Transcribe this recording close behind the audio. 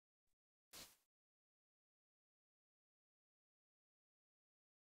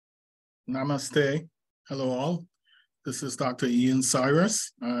Namaste. Hello all. This is Dr. Ian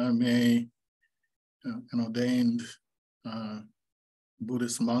Cyrus. I'm an ordained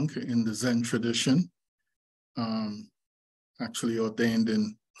Buddhist monk in the Zen tradition. Actually ordained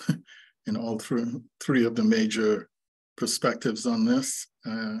in all three of the major perspectives on this,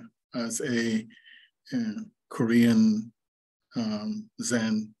 as a Korean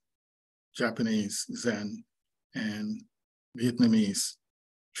Zen, Japanese Zen, and Vietnamese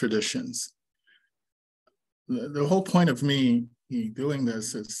traditions. The whole point of me doing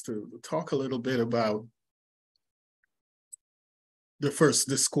this is to talk a little bit about the first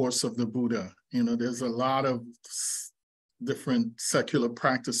discourse of the Buddha. You know, there's a lot of different secular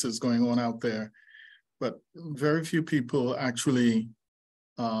practices going on out there, but very few people actually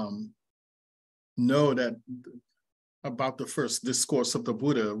know that about the first discourse of the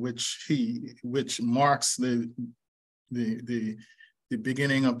Buddha, which marks the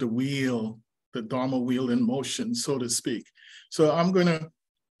beginning of the wheel, the Dharma Wheel in Motion, so to speak. So I'm going to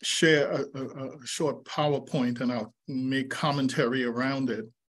share a short PowerPoint, and I'll make commentary around it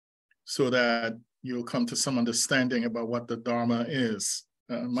so that you'll come to some understanding about what the Dharma is.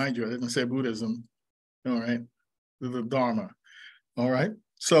 Mind you, I didn't say Buddhism, all right? The Dharma, all right?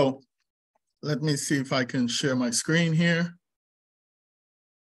 So let me see if I can share my screen here.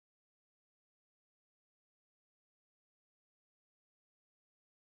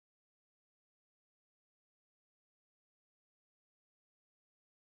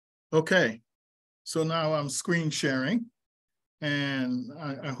 Okay, so now I'm screen sharing, and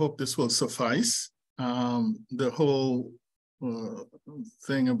I hope this will suffice. The whole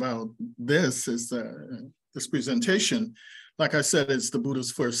thing about this is that this presentation, like I said, is the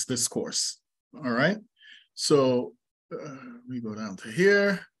Buddha's first discourse, all right? So we go down to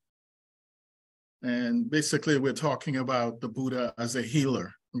here, and basically we're talking about the Buddha as a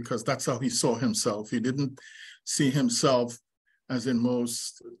healer, because that's how he saw himself. He didn't see himself, as in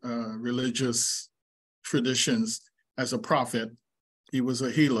most religious traditions, as a prophet. He was a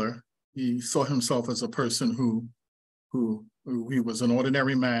healer. He saw himself as a person who he was an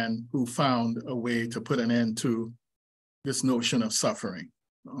ordinary man who found a way to put an end to this notion of suffering,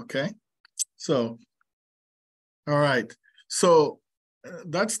 okay? So, all right. So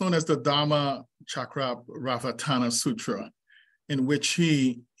that's known as the Dhamma Chakravartana Sutra, in which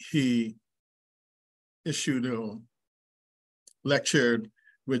he issued a lectured,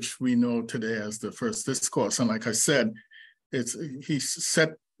 which we know today as the first discourse. And like I said, he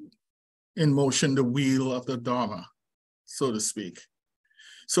set in motion the wheel of the Dharma, so to speak.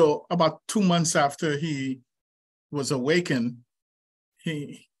 So about 2 months after he was awakened,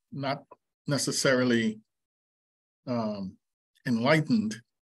 he not necessarily enlightened,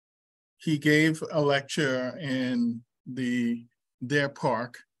 he gave a lecture in the Deer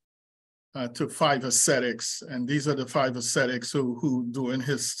Park to 5 ascetics, and these are the 5 ascetics who during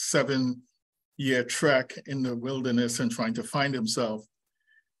his 7-year trek in the wilderness and trying to find himself,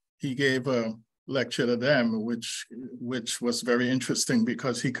 he gave a lecture to them, which was very interesting,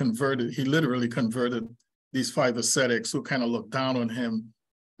 because he literally converted these 5 ascetics who kind of looked down on him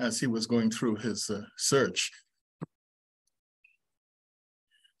as he was going through his search.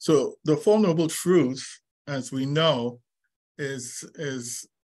 So the Four Noble Truths, as we know, is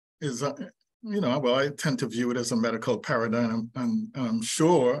you know, well, I tend to view it as a medical paradigm, and I'm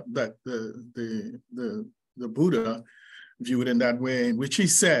sure that the Buddha viewed it in that way, in which he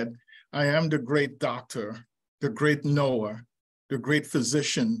said, "I am the great doctor, the great knower, the great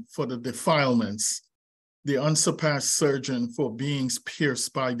physician for the defilements, the unsurpassed surgeon for beings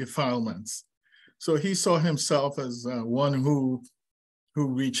pierced by defilements." So he saw himself as one who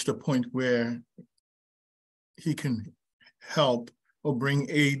reached a point where he can help or bring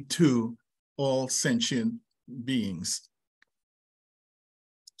aid to all sentient beings.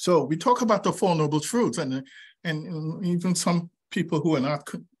 So we talk about the Four Noble Truths, and even some people who are not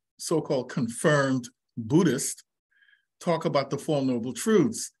so-called confirmed Buddhist talk about the Four Noble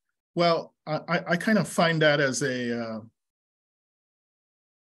Truths. Well, I kind of find that as a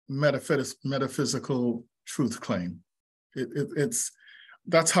metaphysical truth claim.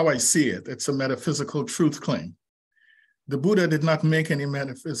 That's how I see it. It's a metaphysical truth claim. The Buddha did not make any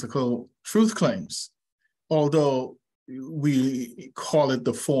metaphysical truth claims, although we call it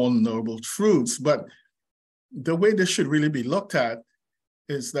the Four Noble Truths. But the way this should really be looked at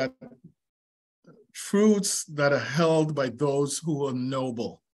is that truths that are held by those who are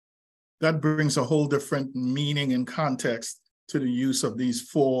noble. That brings a whole different meaning and context to the use of these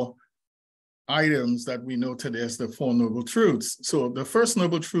 4 items that we know today as the Four Noble Truths. So the first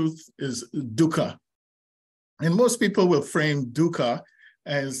noble truth is dukkha. And most people will frame dukkha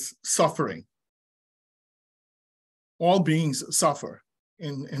as suffering. All beings suffer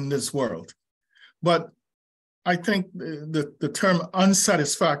in this world. But I think the term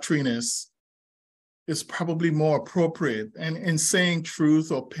unsatisfactoriness is probably more appropriate. And in saying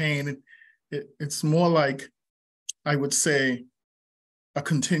truth or pain, it's more like, I would say, a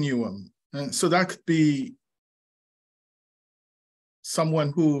continuum. And so that could be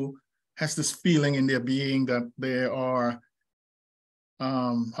someone who has this feeling in their being that they are,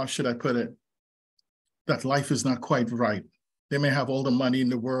 how should I put it, that life is not quite right. They may have all the money in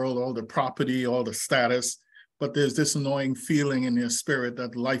the world, all the property, all the status, but there's this annoying feeling in their spirit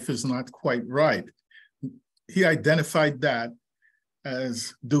that life is not quite right. He identified that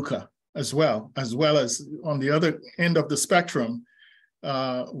as dukkha as well as on the other end of the spectrum,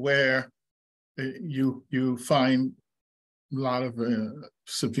 where you find a lot of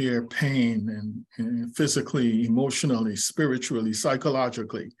severe pain and physically, emotionally, spiritually,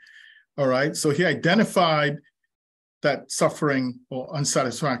 psychologically. All right, so he identified that suffering or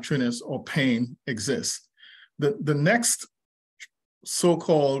unsatisfactoriness or pain exists. The next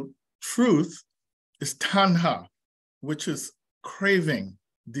so-called truth is tanha, which is craving,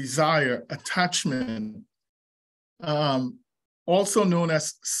 desire, attachment, also known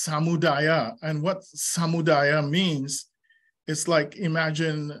as samudaya. And what samudaya means is like,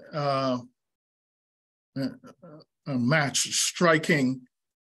 imagine a match striking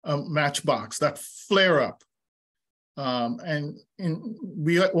a matchbox, that flare up. And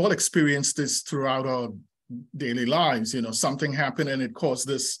we all experience this throughout our daily lives. You know, something happened and it caused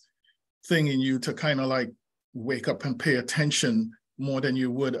this thing in you to kind of like wake up and pay attention more than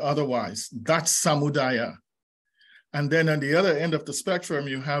you would otherwise. That's samudaya. And then on the other end of the spectrum,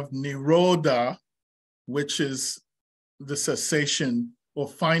 you have nirodha, which is the cessation or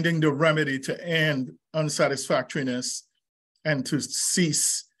finding the remedy to end unsatisfactoriness and to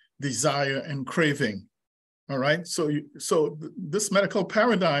cease desire and craving. All right, so this medical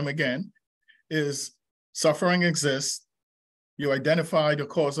paradigm again is suffering exists, you identify the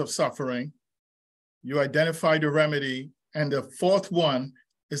cause of suffering, you identify the remedy, and the fourth one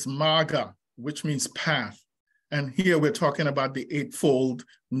is magga, which means path. And here we're talking about the Eightfold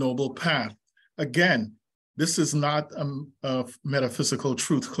Noble Path. Again, this is not a metaphysical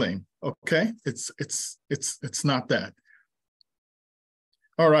truth claim, okay? It's not that.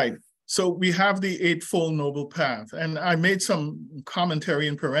 All right, so we have the Eightfold Noble Path, and I made some commentary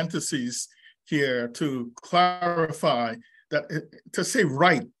in parentheses here to clarify that to say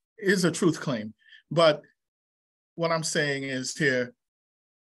right is a truth claim, but what I'm saying is here,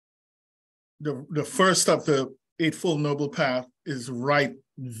 the first of the Eightfold Noble Path is right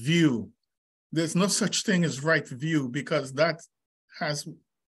view. There's no such thing as right view because that has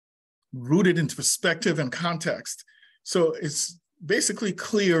rooted in perspective and context. So it's basically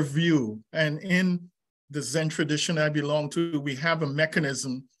clear view. And in the Zen tradition I belong to, we have a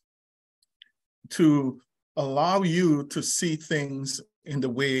mechanism to allow you to see things in the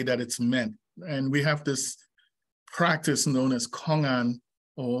way that it's meant. And we have this practice known as kongan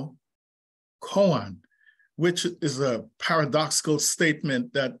or koan, which is a paradoxical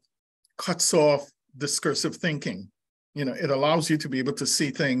statement that cuts off discursive thinking. You know, it allows you to be able to see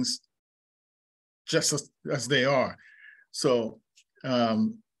things just as they are. So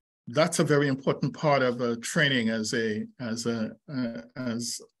that's a very important part of training as a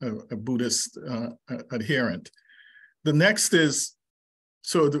Buddhist adherent. The next is,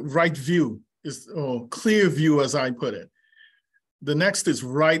 so the right view is, or clear view as I put it. The next is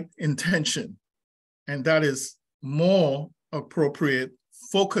right intention, and that is more appropriate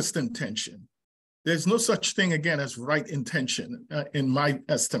focused intention. There's no such thing again as right intention in my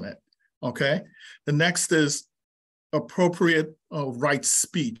estimate, okay? The next is appropriate right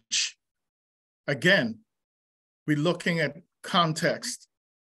speech. Again, we're looking at context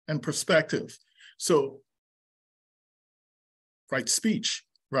and perspective. So right speech,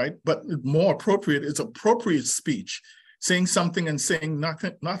 right? But more appropriate is appropriate speech. Saying something and saying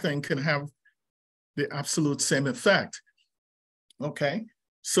nothing can have the absolute same effect, okay?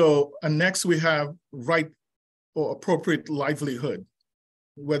 So next we have right or appropriate livelihood.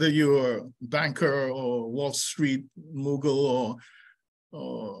 Whether you're a banker or Wall Street mogul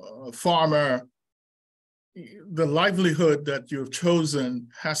or a farmer, the livelihood that you've chosen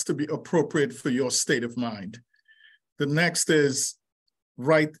has to be appropriate for your state of mind. The next is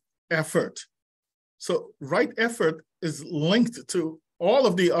right effort. So right effort is linked to all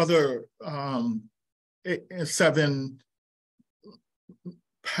of the other 7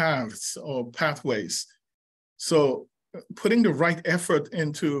 paths or pathways. So putting the right effort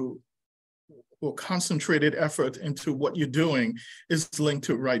into or concentrated effort into what you're doing is linked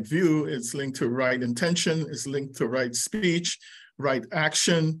to right view, it's linked to right intention, it's linked to right speech, right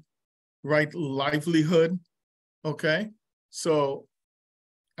action, right livelihood, okay? So,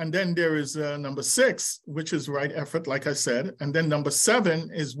 and then there is number 6, which is right effort, like I said. And then number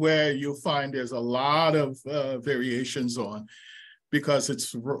 7 is where you'll find there's a lot of variations on, because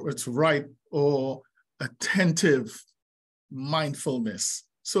it's right or attentive mindfulness.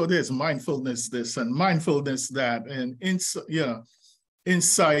 So there's mindfulness this and mindfulness that, and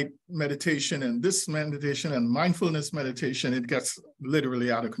insight meditation and this meditation and mindfulness meditation. It gets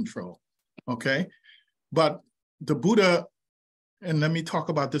literally out of control, okay? But the Buddha, and let me talk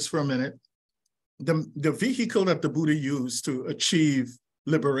about this for a minute, the vehicle that the Buddha used to achieve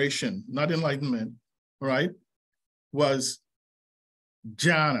liberation, not enlightenment, right, was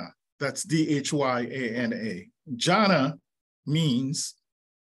jhana. That's D-H-Y-A-N-A. Jhana means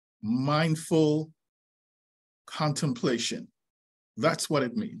mindful contemplation. That's what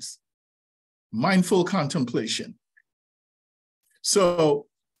it means. Mindful contemplation. So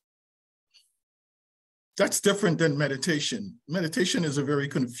that's different than meditation. Meditation is a very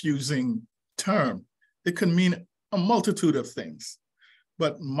confusing term. It can mean a multitude of things,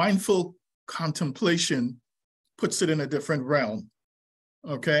 but mindful contemplation puts it in a different realm,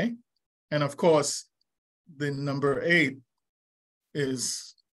 okay? And of course, the number 8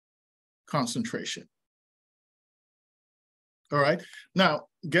 is concentration. All right. Now,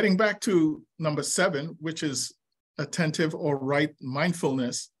 getting back to number 7, which is attentive or right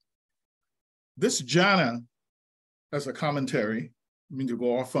mindfulness, this jhana, as a commentary, I mean to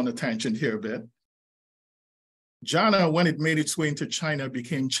go off on a tangent here a bit, jhana, when it made its way into China,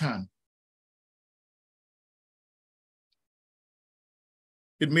 became Chan.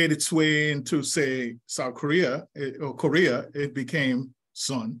 It made its way into, say, South Korea or Korea, it became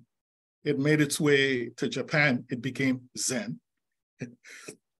Sun. It made its way to Japan, it became Zen.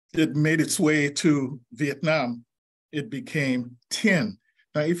 It made its way to Vietnam, it became Tien.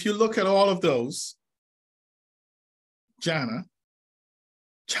 Now, if you look at all of those, jhana,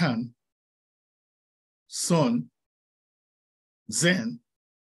 Chan, Sun, Zen,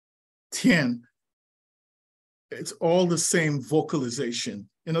 Tien, it's all the same vocalization.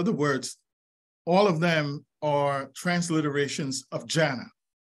 In other words, all of them are transliterations of jhana.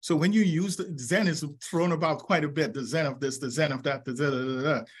 So when you use the Zen is thrown about quite a bit, the Zen of this, the Zen of that, the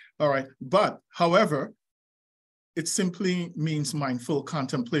Zen, all right. But however, it simply means mindful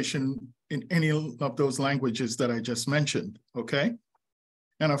contemplation in any of those languages that I just mentioned, okay?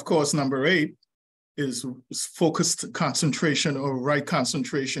 And of course, number 8 is focused concentration or right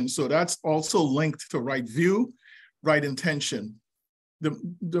concentration. So that's also linked to right view, right intention.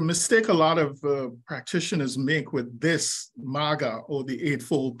 The mistake a lot of practitioners make with this Magga or the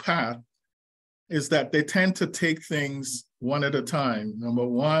Eightfold Path is that they tend to take things one at a time. Number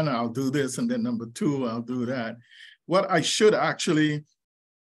 1, I'll do this, and then number 2, I'll do that. What I should actually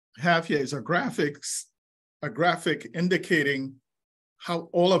have here is a graphic indicating how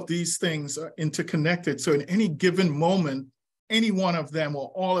all of these things are interconnected. So in any given moment, any one of them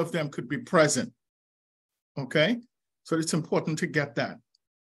or all of them could be present, okay? So it's important to get that.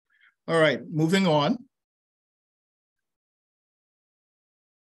 All right, moving on.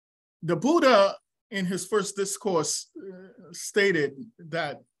 The Buddha, in his first discourse, stated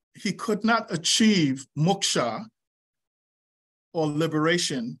that he could not achieve moksha or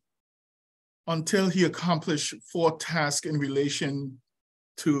liberation until he accomplished 4 tasks in relation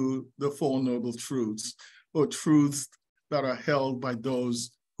to the 4 noble truths, or truths that are held by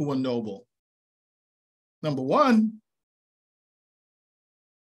those who are noble. Number 1,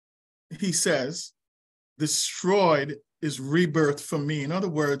 he says, destroyed is rebirth for me. In other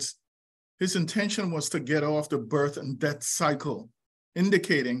words, his intention was to get off the birth and death cycle,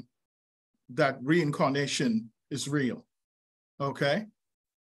 indicating that reincarnation is real, okay?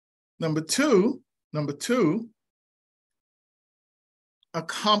 Number two,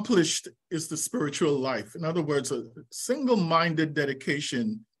 accomplished is the spiritual life. In other words, a single-minded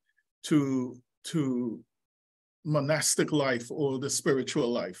dedication to monastic life or the spiritual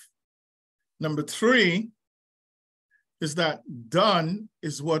life. Number 3 is that done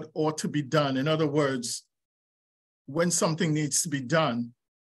is what ought to be done. In other words, when something needs to be done,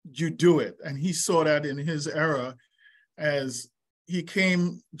 you do it. And he saw that in his era as he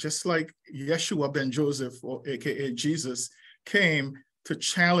came, just like Yeshua ben Joseph, or AKA Jesus, came to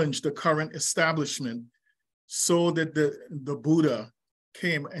challenge the current establishment, so that the Buddha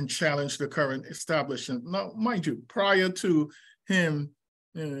came and challenged the current establishment. Now, mind you, prior to him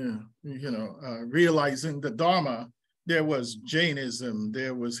realizing the Dharma, there was Jainism,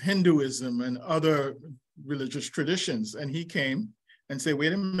 there was Hinduism and other religious traditions. And he came and said,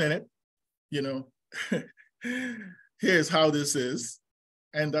 wait a minute, you know, here's how this is.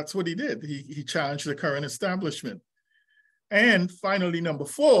 And that's what he did. He challenged the current establishment. And finally, number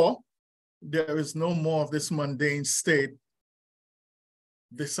 4, there is no more of this mundane state.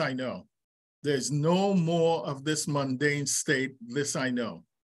 This I know. There's no more of this mundane state. This I know.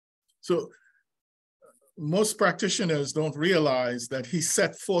 So most practitioners don't realize that he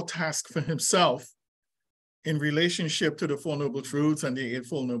set 4 tasks for himself in relationship to the 4 Noble Truths and the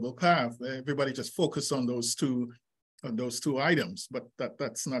Eightfold Noble Path. Everybody just focus on those two items, but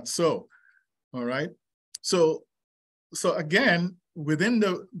that's not so. All right. So again, within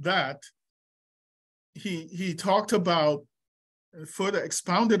that, he talked about, further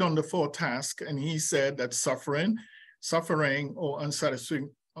expounded on the 4 tasks, and he said that suffering or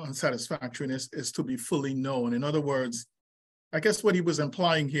unsatisfactoriness is to be fully known. In other words, I guess what he was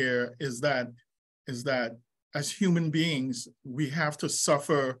implying here is that as human beings, we have to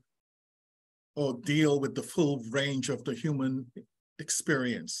suffer or deal with the full range of the human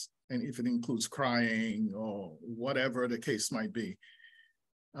experience, and if it includes crying or whatever the case might be.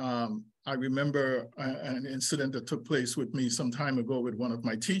 I remember an incident that took place with me some time ago with one of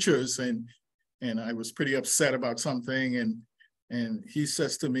my teachers, and I was pretty upset about something, and he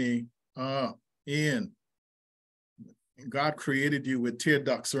says to me, Ian, God created you with tear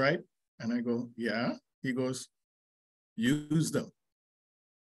ducts, right? And I go, yeah. He goes, use them.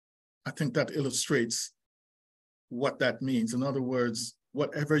 I think that illustrates what that means. In other words,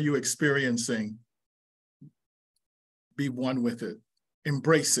 whatever you're experiencing, be one with it.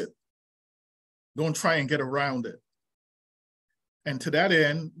 Embrace it. Don't try and get around it. And to that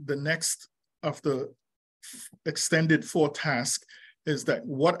end, the next of the extended 4 tasks is that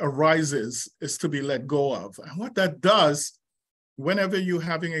what arises is to be let go of. And what that does, whenever you're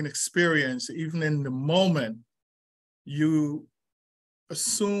having an experience, even in the moment, you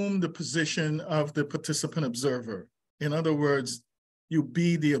assume the position of the participant observer. In other words, you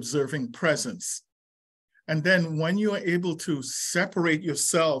be the observing presence. And then when you are able to separate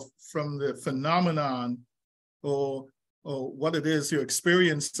yourself from the phenomenon or what it is you're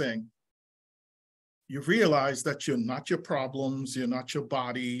experiencing, you realize that you're not your problems, you're not your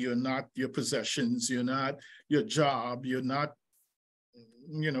body, you're not your possessions, you're not your job, you're not,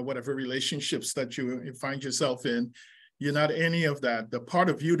 you know, whatever relationships that you find yourself in, you're not any of that. The part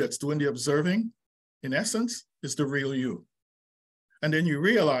of you that's doing the observing, in essence, is the real you. And then you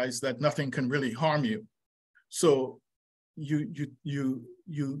realize that nothing can really harm you. So you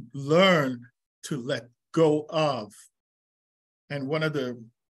learn to let go of. And one of the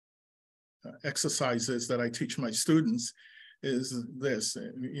exercises that I teach my students is this.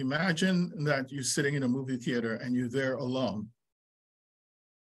 Imagine that you're sitting in a movie theater and you're there alone.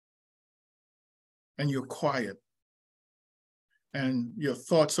 And you're quiet. And your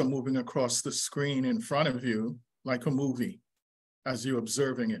thoughts are moving across the screen in front of you like a movie as you're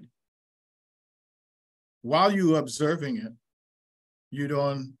observing it. While you're observing it, you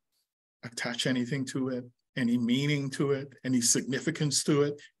don't attach anything to it, any meaning to it, any significance to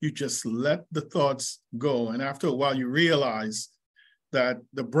it. You just let the thoughts go. And after a while, you realize that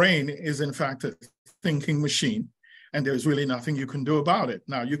the brain is in fact a thinking machine, and there's really nothing you can do about it.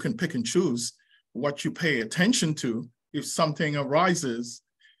 Now, you can pick and choose what you pay attention to. If something arises,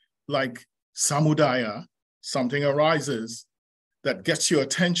 like samudaya, something arises that gets your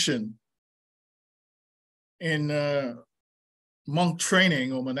attention. In monk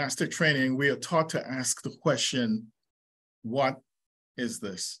training or monastic training, we are taught to ask the question, what is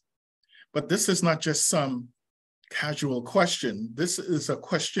this? But this is not just some casual question. This is a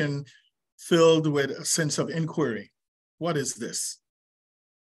question filled with a sense of inquiry. What is this?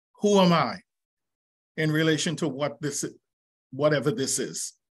 Who am I in relation to what this is, whatever this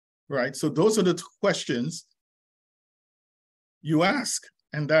is, right? So those are the 2 questions you ask,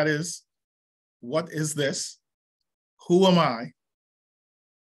 and that is, what is this? Who am I?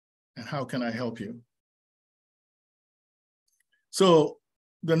 And how can I help you? So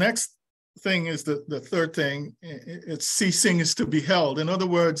the next thing is the 3rd thing, it's ceasing is to be held. In other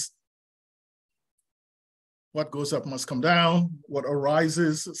words, what goes up must come down, what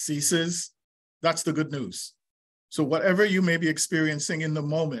arises ceases. That's the good news. So whatever you may be experiencing in the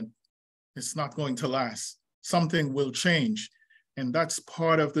moment, it's not going to last. Something will change. And that's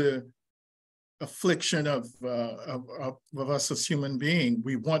part of the affliction of us as human beings.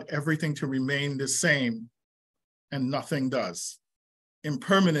 We want everything to remain the same, and nothing does.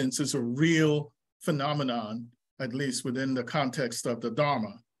 Impermanence is a real phenomenon, at least within the context of the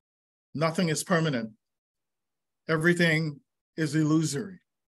Dharma. Nothing is permanent. everything is illusory.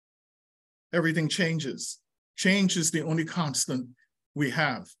 Everything changes. Change is the only constant we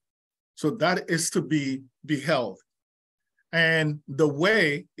have. So that is to be beheld. And the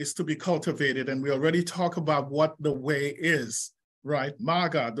way is to be cultivated. And we already talk about what the way is, right?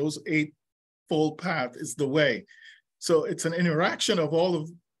 Maga, those eightfold path is the way. So it's an interaction of all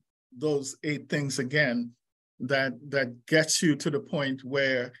of those 8 things again that gets you to the point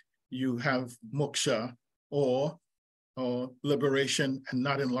where you have moksha or liberation and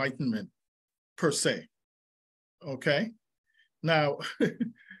not enlightenment per se. Okay? Now,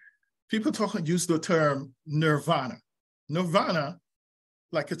 people use the term nirvana. Nirvana,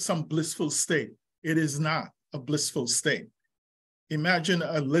 like it's some blissful state. It is not a blissful state. Imagine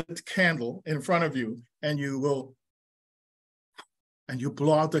a lit candle in front of you and you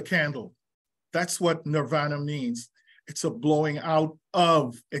blow out the candle. That's what nirvana means. It's a blowing out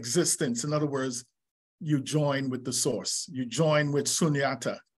of existence. In other words, you join with the source. You join with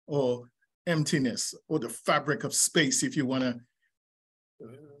sunyata or emptiness or the fabric of space, if you want to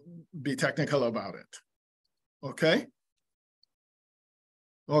be technical about it. Okay?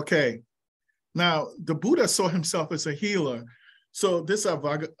 Okay. Now, the Buddha saw himself as a healer. So this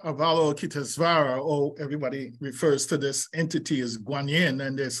Avalokitesvara, or everybody refers to this entity as Guanyin,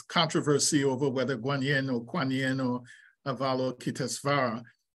 and there's controversy over whether Guanyin or Kuan Yin or Avalokitesvara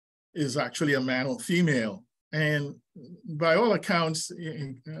is actually a man or female. And by all accounts,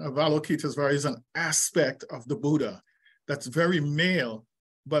 Avalokitesvara is an aspect of the Buddha that's very male,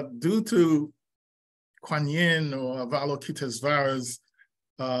 but due to Kuan Yin or Avalokitesvara's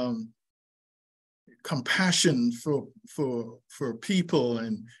compassion for people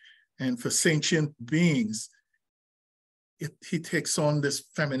and for sentient beings, he takes on this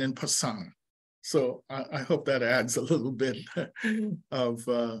feminine persona. So I hope that adds a little bit of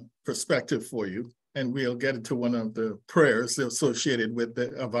perspective for you. And we'll get into one of the prayers associated with the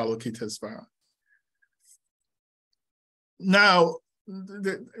Avalokitesvara. Now,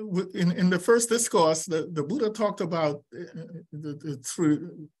 in the first discourse, the Buddha talked about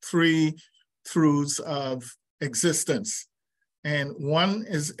the three truths of existence. And one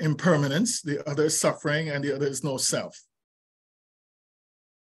is impermanence, the other is suffering, and the other is no self.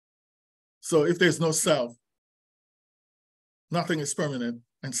 So if there's no self, nothing is permanent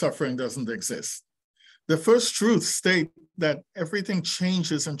and suffering doesn't exist. The first truth states that everything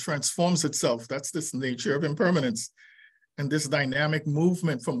changes and transforms itself. That's this nature of impermanence and this dynamic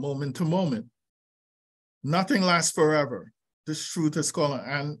movement from moment to moment. Nothing lasts forever. This truth is called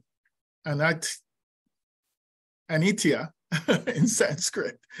anitya in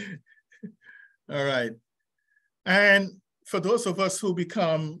Sanskrit. All right. And for those of us who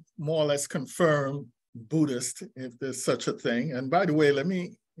become more or less confirmed Buddhist, if there's such a thing, and by the way, let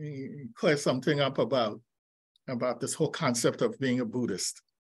me clear something up about this whole concept of being a Buddhist,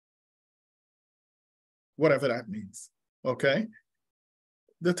 whatever that means, okay?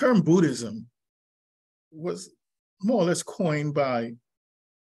 The term Buddhism was more or less coined by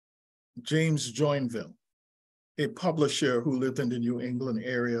James Joinville, a publisher who lived in the New England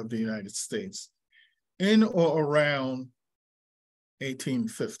area of the United States in or around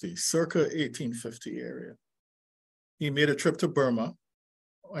 1850, circa 1850 area. He made a trip to Burma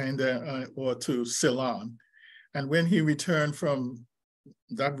and or to Ceylon. And when he returned from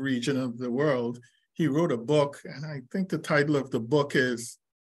that region of the world, he wrote a book, and I think the title of the book is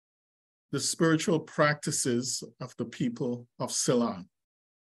The Spiritual Practices of the People of Ceylon.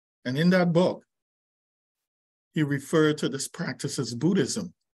 And in that book, he referred to this practice as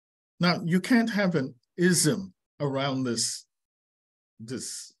Buddhism. Now, you can't have an ism around this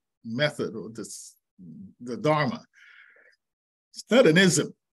method or the Dharma. It's not an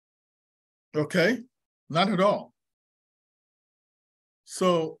ism, okay? Not at all.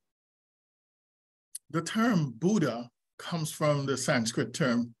 So the term Buddha comes from the Sanskrit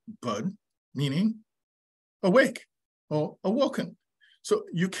term bud, meaning awake or awoken. So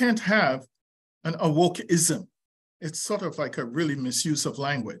you can't have an awokeism. It's sort of like a really misuse of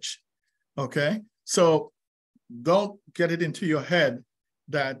language, okay? So don't get it into your head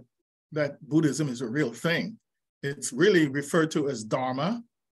that Buddhism is a real thing. It's really referred to as Dharma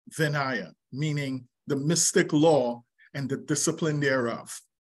Vinaya, meaning the mystic law and the discipline thereof.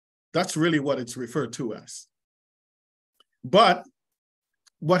 That's really what it's referred to as. But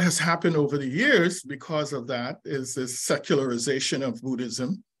what has happened over the years because of that is this secularization of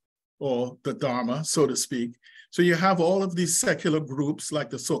Buddhism, or the Dharma, so to speak. So you have all of these secular groups like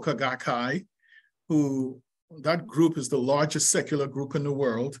the Soka Gakkai, that group is the largest secular group in the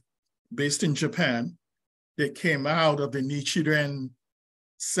world, based in Japan. They came out of the Nichiren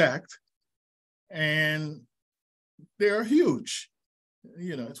sect, and they're huge.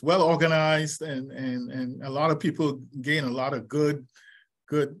 You know, it's well organized, and a lot of people gain a lot of good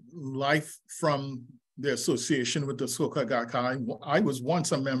life from the association with the Soka Gakkai. I was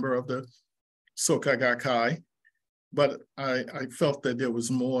once a member of the Soka Gakkai, but I felt that there was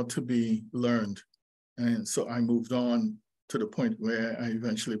more to be learned. And so I moved on to the point where I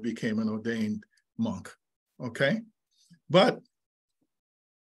eventually became an ordained monk, okay? But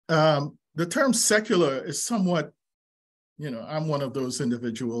the term secular is somewhat, you know, I'm one of those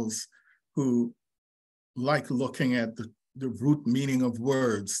individuals who like looking at the root meaning of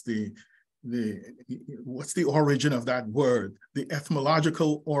words, what's the origin of that word? The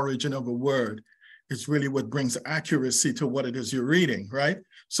etymological origin of a word is really what brings accuracy to what it is you're reading, right?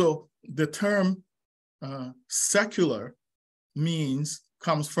 So the term secular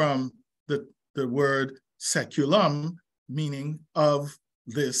comes from the word seculum, meaning of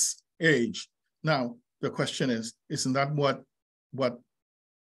this age. Now, the question is, isn't that what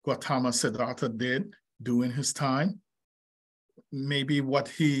Gautama Siddhartha did do in his time? Maybe what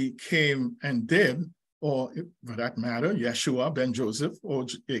he came and did, or for that matter, Yeshua ben Joseph, or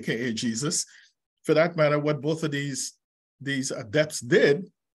AKA Jesus, for that matter, what both of these adepts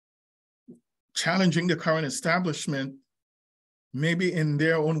did, challenging the current establishment, maybe in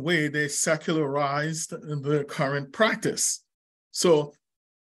their own way, they secularized the current practice. So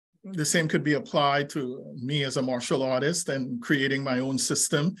the same could be applied to me as a martial artist and creating my own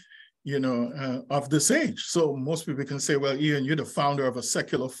system, you know, of this age. So most people can say, well, Ian, you're the founder of a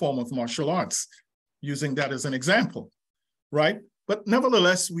secular form of martial arts, using that as an example, right? But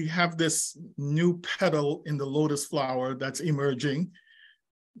nevertheless, we have this new petal in the lotus flower that's emerging,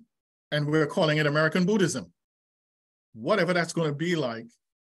 and we're calling it American Buddhism. Whatever that's going to be like,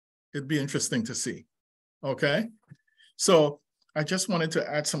 it'd be interesting to see, okay? So I just wanted to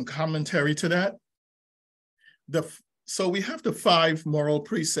add some commentary to that. So we have the 5 moral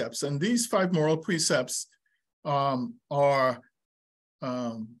precepts, and these 5 moral precepts are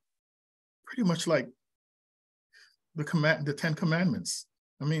pretty much like the 10 Commandments.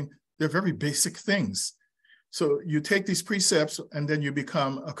 I mean, they're very basic things. So you take these precepts and then you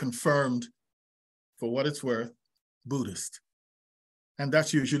become a confirmed, for what it's worth, Buddhist. And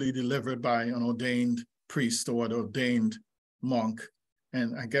that's usually delivered by an ordained priest or an ordained monk.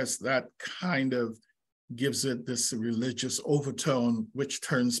 And I guess that kind of gives it this religious overtone, which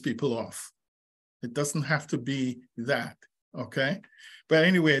turns people off. It doesn't have to be that, okay? But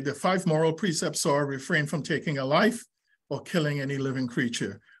anyway, the 5 moral precepts are: refrain from taking a life or killing any living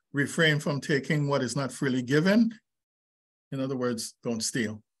creature. Refrain from taking what is not freely given. In other words, don't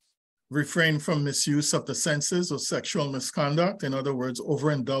steal. Refrain from misuse of the senses or sexual misconduct. In other words,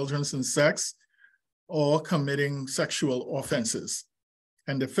 overindulgence in sex or committing sexual offenses.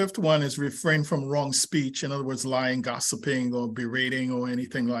 And the 5th one is refrain from wrong speech. In other words, lying, gossiping, or berating, or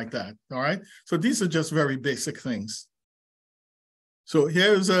anything like that, all right? So these are just very basic things. So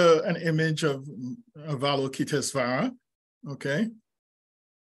here's an image of Avalokitesvara, okay?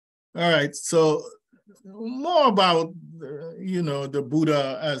 All right, so more about, you know, the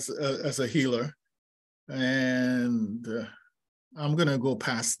Buddha as a healer. And I'm gonna go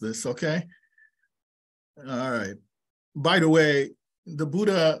past this, okay? All right. By the way, the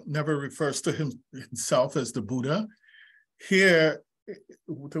Buddha never refers to himself as the Buddha. Here,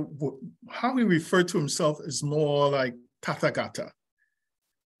 how he referred to himself is more like Tathagata,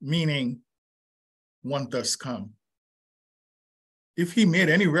 meaning one thus come. If he made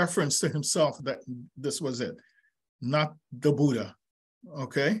any reference to himself, that this was it, not the Buddha,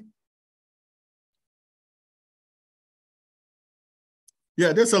 okay?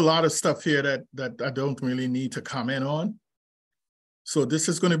 Yeah, there's a lot of stuff here that I don't really need to comment on. So this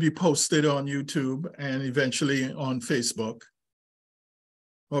is going to be posted on YouTube and eventually on Facebook.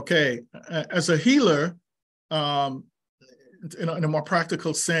 Okay, as a healer, in a more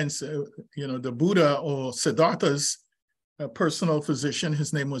practical sense, you know, the Buddha or Siddhartha's personal physician,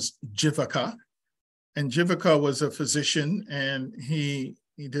 his name was Jivaka. And Jivaka was a physician, and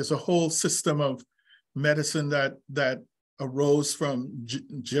there's a whole system of medicine that arose from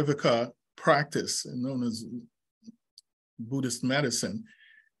Jivaka practice, known as Buddhist medicine.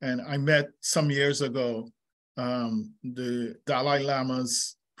 And I met some years ago the Dalai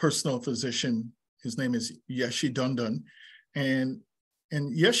Lama's personal physician. His name is Yeshe Dundun. And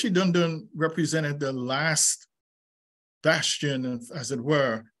Yeshe Dundun represented the last bastion, as it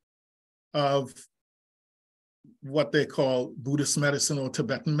were, of what they call Buddhist medicine or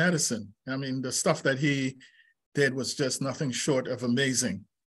Tibetan medicine. I mean, the stuff that he did was just nothing short of amazing,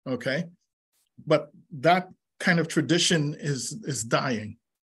 okay? But that kind of tradition is dying,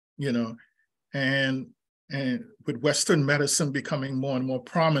 you know, and and with Western medicine becoming more and more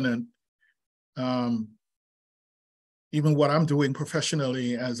prominent, even what I'm doing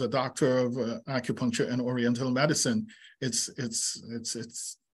professionally as a doctor of acupuncture and Oriental medicine, it's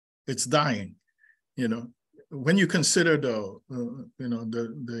dying. You know, when you consider the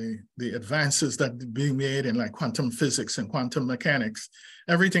advances that are being made in like quantum physics and quantum mechanics,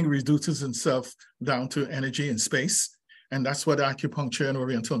 everything reduces itself down to energy and space. And that's what acupuncture and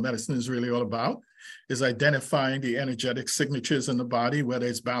Oriental medicine is really all about, is identifying the energetic signatures in the body, whether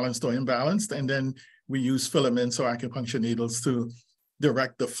it's balanced or imbalanced. And then we use filaments or acupuncture needles to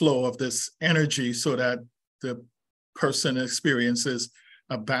direct the flow of this energy so that the person experiences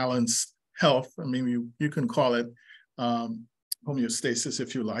a balanced health. I mean, you can call it homeostasis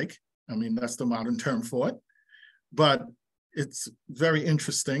if you like. I mean, that's the modern term for it. But it's very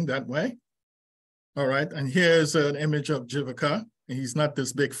interesting that way. All right, and here's an image of Jivaka. He's not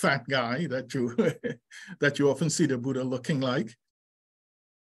this big fat guy that you that you often see the Buddha looking like.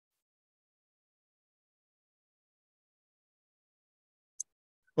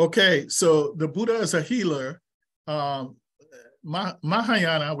 Okay, so the Buddha is a healer. Mahayana,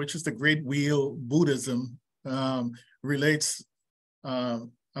 which is the Great Wheel Buddhism, relates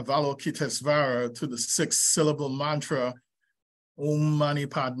Avalokitesvara to the 6-syllable mantra Om Mani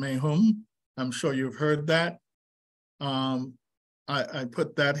Padme Hum. I'm sure you've heard that. I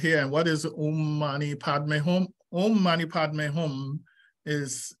put that here. And what is Om Mani Padme Hum? Om Mani Padme Hum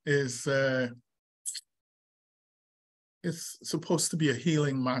is it's supposed to be a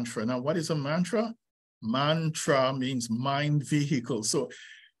healing mantra. Now, what is a mantra? Mantra means mind vehicle. So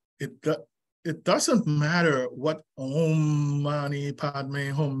it doesn't matter what Om Mani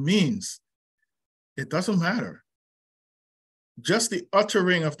Padme Hum means. It doesn't matter. Just the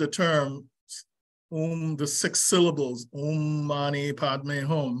uttering of the term Om, the 6 syllables, Om Mani Padme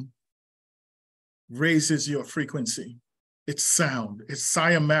Hum, raises your frequency. It's sound, it's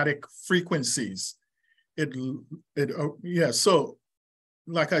cymatic frequencies. So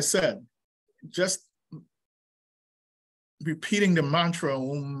like I said, just repeating the mantra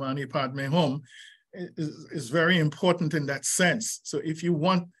Om Mani Padme Hum is very important in that sense. So if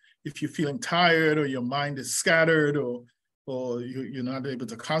you're feeling tired, or your mind is scattered, or you're not able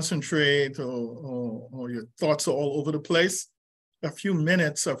to concentrate, or your thoughts are all over the place, a few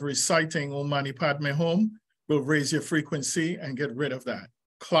minutes of reciting Om Mani Padme Hum will raise your frequency and get rid of that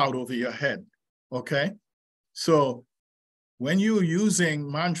cloud over your head, okay? So when you're using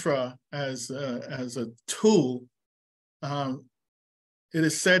mantra as a tool, it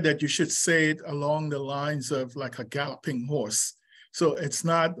is said that you should say it along the lines of like a galloping horse. So it's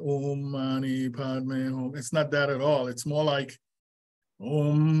not Om Mani Padme Hum. It's not that at all. It's more like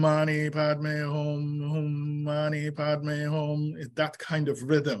Om Mani Padme Hum, Om Mani Padme Hum. It's that kind of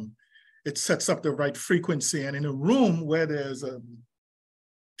rhythm. It sets up the right frequency. And in a room where there's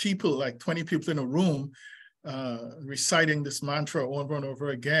people, like 20 people in a room, reciting this mantra over and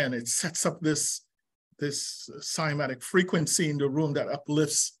over again, it sets up this cymatic frequency in the room that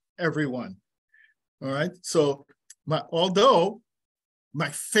uplifts everyone. All right. So although my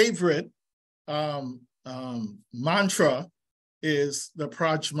favorite mantra is the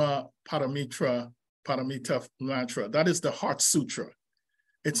Prajna Paramita mantra. That is the Heart Sutra.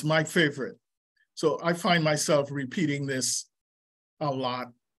 It's my favorite. So I find myself repeating this a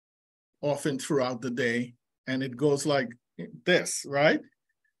lot, often throughout the day. And it goes like this, right?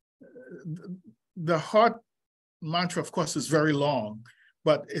 The Heart mantra, of course, is very long,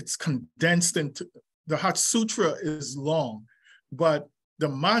 but it's condensed into, the Heart Sutra is long, but the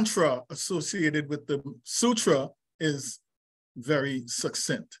mantra associated with the sutra is very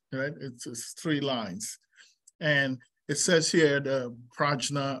succinct, right? It's 3 lines. And it says here, the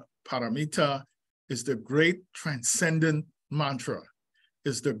Prajna Paramita is the great transcendent mantra,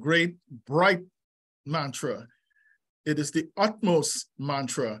 is the great bright mantra. It is the utmost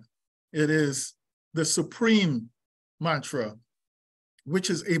mantra. It is the supreme mantra,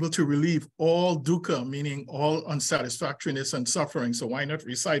 which is able to relieve all dukkha, meaning all unsatisfactoriness and suffering. So why not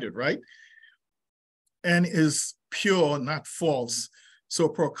recite it, right? And is pure, not false. So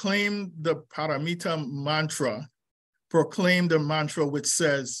proclaim the Paramita mantra. Proclaim the mantra which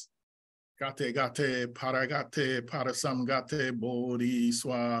says, Gate Gate Paragate Parasamgate Bodhi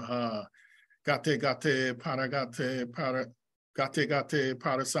Swaha. Gate Gate Paragate Gate Gate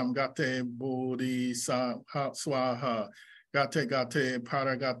Parasamgate Bodhi Swaha. Gate Gate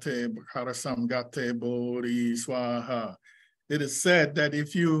Paragate Parasamgate Bodhi Swaha. It is said that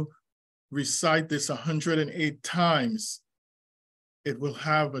if you recite this 108 times, it will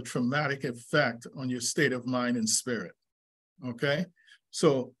have a traumatic effect on your state of mind and spirit, okay?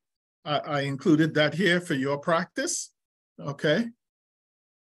 So I included that here for your practice, okay?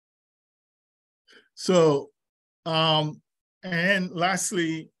 So, and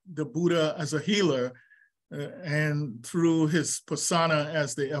lastly, the Buddha as a healer, and through his persona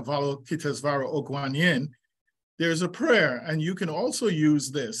as the Avalokitesvara Ogwanyin, there's a prayer, and you can also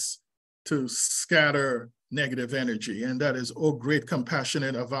use this to scatter negative energy, and that is, "O great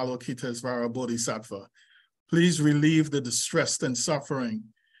compassionate Avalokitesvara Bodhisattva, please relieve the distressed and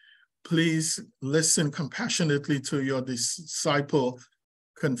suffering. Please listen compassionately to your disciple,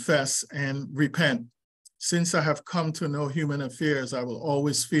 confess and repent. Since I have come to know human affairs, I will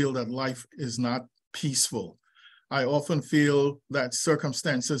always feel that life is not peaceful. I often feel that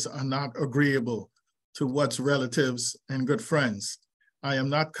circumstances are not agreeable towards relatives and good friends. I am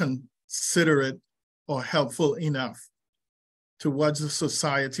not considerate or helpful enough towards the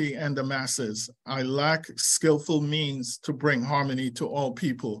society and the masses. I lack skillful means to bring harmony to all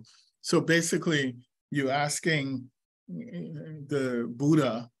people." So basically, you're asking the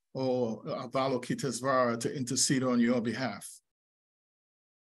Buddha or Avalokitesvara to intercede on your behalf.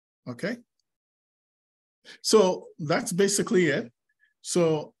 Okay? So that's basically it.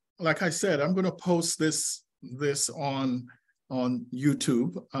 So like I said, I'm going to post this on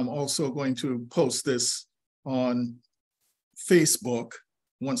YouTube. I'm also going to post this on Facebook.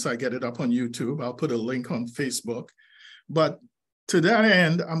 Once I get it up on YouTube, I'll put a link on Facebook. But to that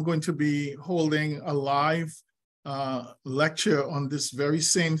end, I'm going to be holding a live lecture on this very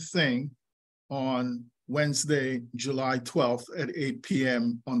same thing on Wednesday, July 12th at 8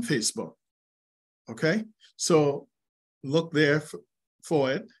 p.m. on Facebook. Okay, so look there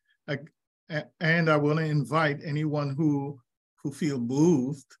for it. And I want to invite anyone who feel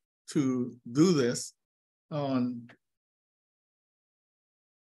moved to do this on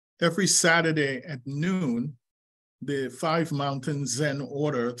every Saturday at noon. The Five Mountain Zen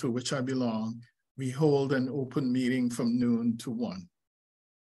Order, to which I belong, we hold an open meeting from noon to 1.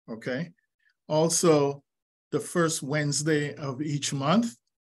 Okay. Also, the first Wednesday of each month,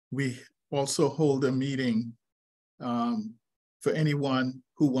 we also hold a meeting for anyone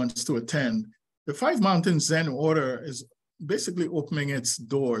who wants to attend. The Five Mountain Zen Order is basically opening its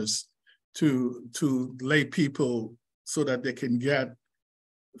doors to lay people so that they can get,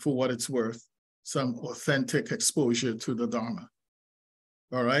 for what it's worth, some authentic exposure to the Dharma.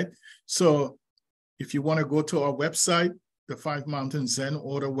 All right. So if you want to go to our website, the Five Mountain Zen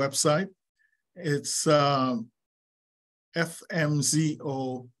Order website, it's fmzo.org.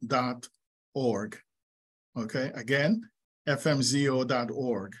 Okay. Again,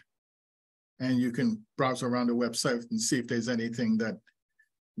 fmzo.org. And you can browse around the website and see if there's anything that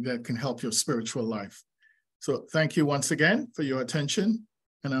can help your spiritual life. So thank you once again for your attention.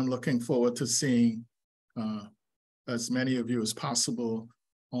 And I'm looking forward to seeing as many of you as possible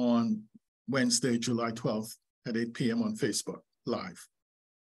on Wednesday, July 12th at 8 p.m. on Facebook Live.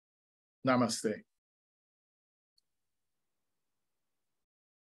 Namaste.